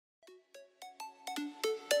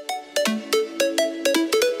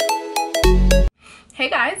Hey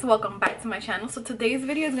guys, welcome back to my channel. So today's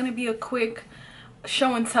video is going to be a quick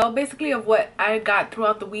show and tell basically of what I got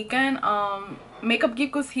throughout the weekend. Makeup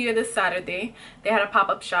Geek was here this Saturday. They had a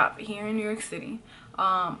pop-up shop here in New York City.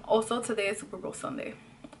 Also today is Super Bowl Sunday.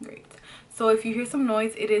 Great. So if you hear some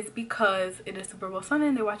noise, it is because it is Super Bowl Sunday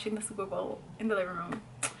and they're watching the Super Bowl in the living room.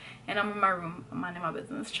 And I'm in my room, minding my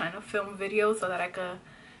business, trying to film videos so that I could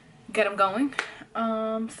get them going.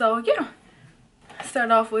 So yeah, start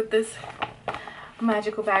off with this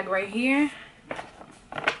magical bag right here.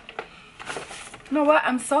 You know what,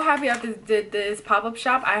 I'm so happy I did this pop-up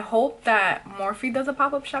shop. I hope that Morphe does a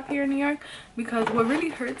pop-up shop here in New York, because what really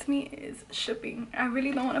hurts me is shipping. I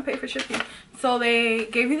really don't want to pay for shipping. So they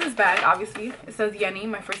gave you this bag. Obviously it says Yenny.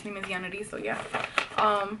 My first name is Yenny, so yeah.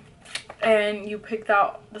 And you picked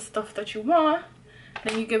out the stuff that you want,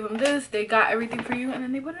 then you give them this, they got everything for you, and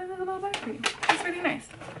then they put it in a little bag for you. It's really nice.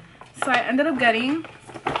 So I ended up getting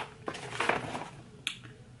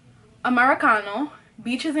Americano,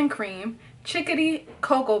 Beaches and Cream, Chickadee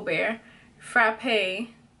Cocoa Bear, Frappe,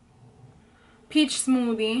 Peach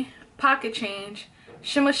Smoothie, Pocket Change,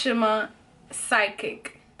 Shimma Shimma,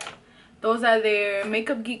 Sidekick. Those are their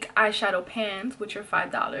Makeup Geek eyeshadow pans, which are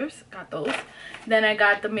 $5. Got those. Then I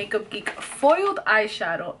got the Makeup Geek foiled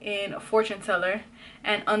eyeshadow in Fortune Teller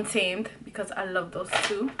and Untamed, because I love those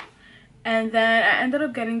too. And then I ended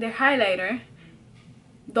up getting their highlighter.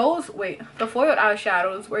 The foiled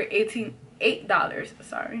eyeshadows were $8,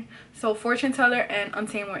 sorry. So Fortune Teller and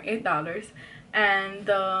Untamed were $8, and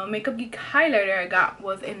the Makeup Geek highlighter I got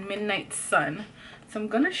was in Midnight Sun. So I'm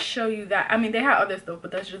gonna show you that. I mean, they had other stuff,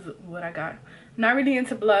 but that's just what I got. Not really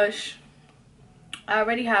into blush. I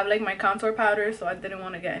already have like my contour powder, so I didn't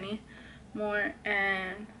want to get any more.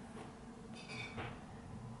 And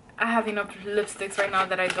I have enough lipsticks right now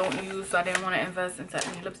that I don't use, so I didn't want to invest into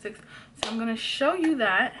any lipsticks. So I'm gonna show you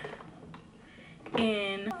that.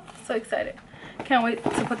 And so excited, can't wait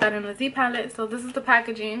to put that in the Z palette. So this is the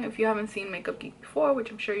packaging. If you haven't seen Makeup Geek before,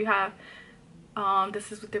 which I'm sure you have,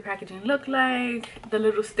 this is what their packaging look like. The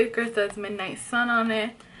little sticker says Midnight Sun on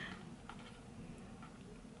it.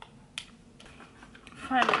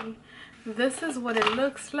 Finally, this is what it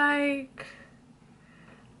looks like.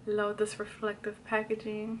 Love this reflective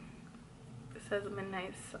packaging. It says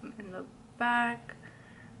Midnight Sun in the back.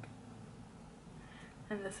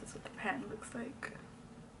 And this is what the pan looks like.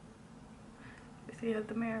 You see, it has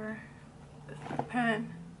the mirror. This is the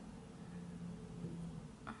pan.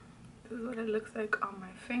 This is what it looks like on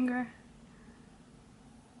my finger.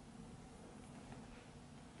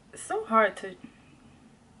 It's so hard to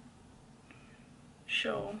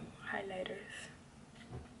show highlighters.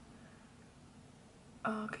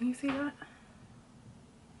 Can you see that?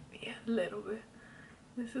 Yeah, a little bit.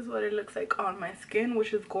 This is what it looks like on my skin,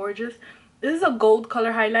 which is gorgeous. This is a gold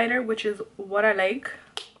color highlighter, which is what I like.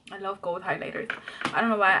 I love gold highlighters. I don't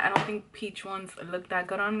know why. I don't think peach ones look that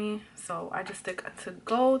good on me, so I just stick to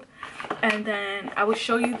gold. And then I will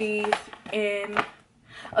show you these in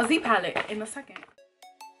a Z palette in a second.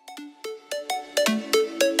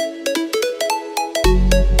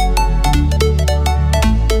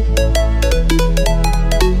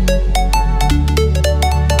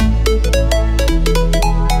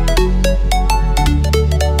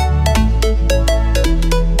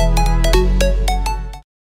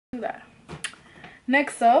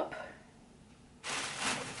 Next up,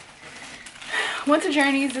 went to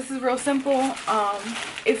Journeys. This is real simple.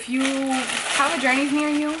 If you have a Journeys near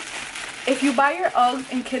you, if you buy your Uggs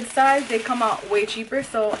in kid size, they come out way cheaper.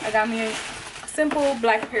 So I got me a simple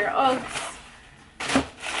black pair of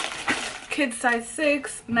Uggs, kid size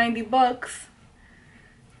 6, $90.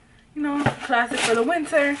 You know, classic for the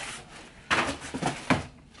winter.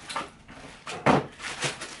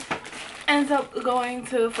 Ends up going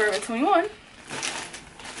to Forever 21.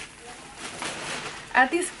 At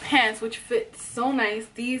these pants, which fit so nice.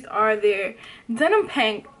 These are their denim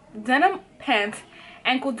pants,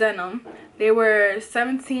 ankle denim. They were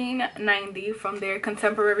 $17.90 from their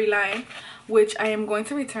contemporary line, which I am going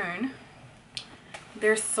to return.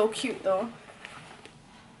 They're so cute though.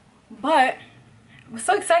 But I was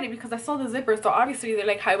so excited because I saw the zippers, so obviously they're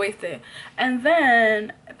like high-waisted. And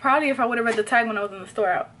then probably if I would have read the tag when I was in the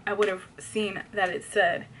store, I would have seen that it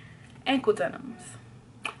said ankle denims.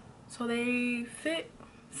 So they fit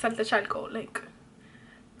Salta Chalco. Like,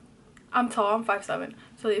 I'm tall, I'm 5'7",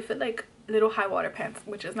 so they fit like little high water pants,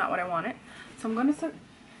 which is not what I wanted. So I'm gonna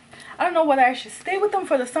I don't know whether I should stay with them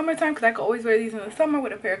for the summertime, because I could always wear these in the summer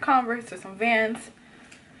with a pair of Converse or some Vans,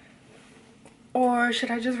 or should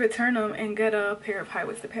I just return them and get a pair of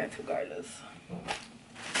high-waisted pants regardless.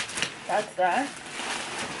 That's that.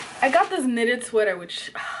 I got this knitted sweater,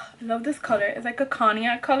 which I love this color. It's like a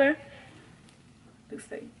cognac color.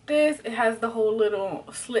 Looks like this. It has the whole little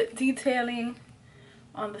slit detailing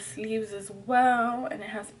on the sleeves as well, and it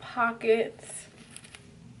has pockets.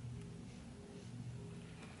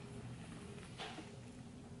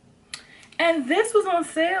 And this was on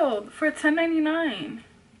sale for $10.99.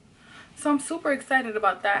 So I'm super excited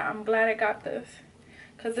about that. I'm glad I got this,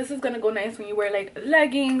 because this is gonna go nice when you wear like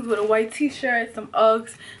leggings with a white t-shirt, some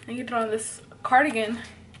Uggs, and you throw on this cardigan,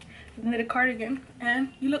 knitted cardigan, and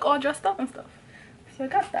you look all dressed up and stuff. So I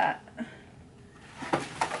got that.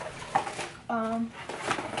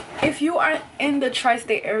 If you are in the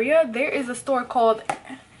tri-state area, there is a store called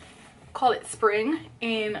Spring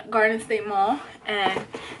in Garden State Mall, and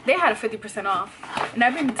they had a 50% off. And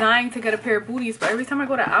I've been dying to get a pair of booties, but every time I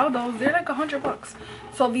go to Aldo's, they're like $100.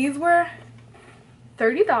 So these were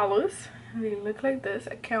 $30. They look like this.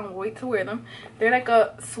 I can't wait to wear them. They're like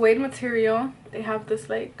a suede material. They have this,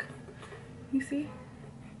 like, you see,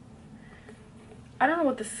 I don't know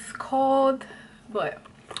what this is called, but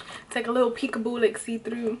it's like a little peekaboo, like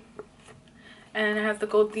see-through, and it has the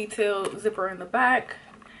gold detail zipper in the back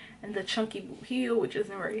and the chunky boot heel, which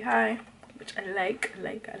isn't very high, which I like.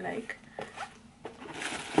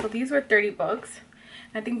 So these were $30.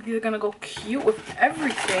 I think these are gonna go cute with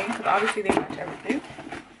everything, because obviously they match everything.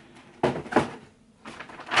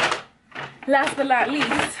 Last but not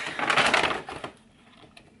least,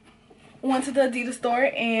 went to the Adidas store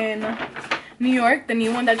in New York, the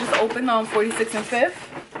new one that just opened on 46th and 5th.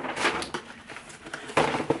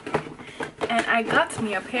 And I got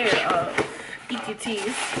me a pair of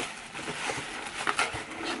EQTs.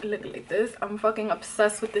 Look like this. I'm fucking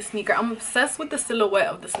obsessed with this sneaker. I'm obsessed with the silhouette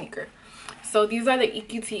of the sneaker. So these are the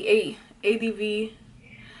EQT ADV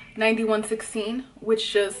 9116,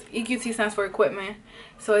 which just, EQT stands for equipment.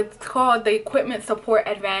 So it's called the Equipment Support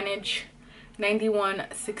Advantage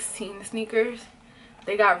 9116 sneakers.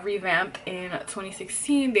 They got revamped in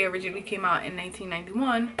 2016. They originally came out in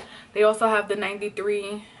 1991. They also have the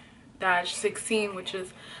 93-16, which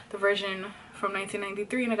is the version from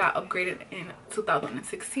 1993, and it got upgraded in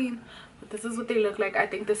 2016. But this is what they look like. I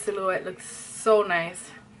think the silhouette looks so nice.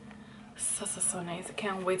 So nice. I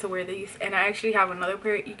can't wait to wear these. And I actually have another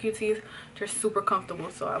pair of EQTs which are super comfortable,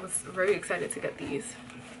 so I was very excited to get these.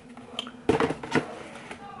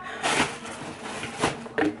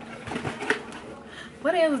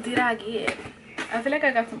 What else did I get? I feel like I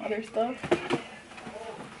got some other stuff.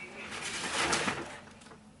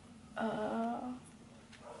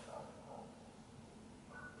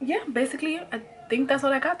 Yeah, basically I think that's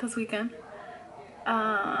what I got this weekend.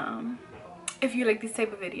 If you like these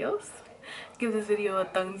type of videos, give this video a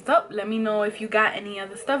thumbs up. Let me know if you got any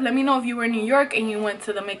other stuff. Let me know if you were in New York and you went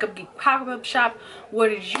to the Makeup Geek pop-up shop. What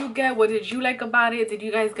did you get? What did you like about it? Did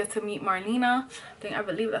you guys get to meet Marlena? I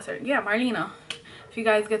believe that's her. Yeah, Marlena. If you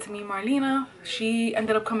guys get to meet Marlena, she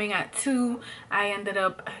ended up coming at 2. I ended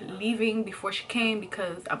up leaving before she came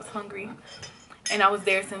because I was hungry, and I was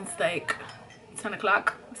there since like 10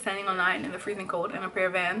 o'clock, standing in line in the freezing cold in a pair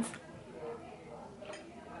of Vans.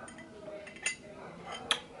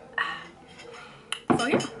 So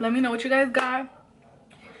yeah, let me know what you guys got.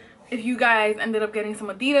 If you guys ended up getting some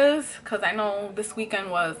Adidas, because I know this weekend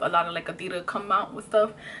was a lot of like Adidas come out with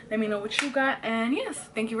stuff. Let me know what you got. And yes,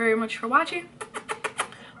 thank you very much for watching.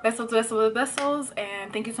 Besos,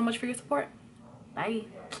 and thank you so much for your support. Bye.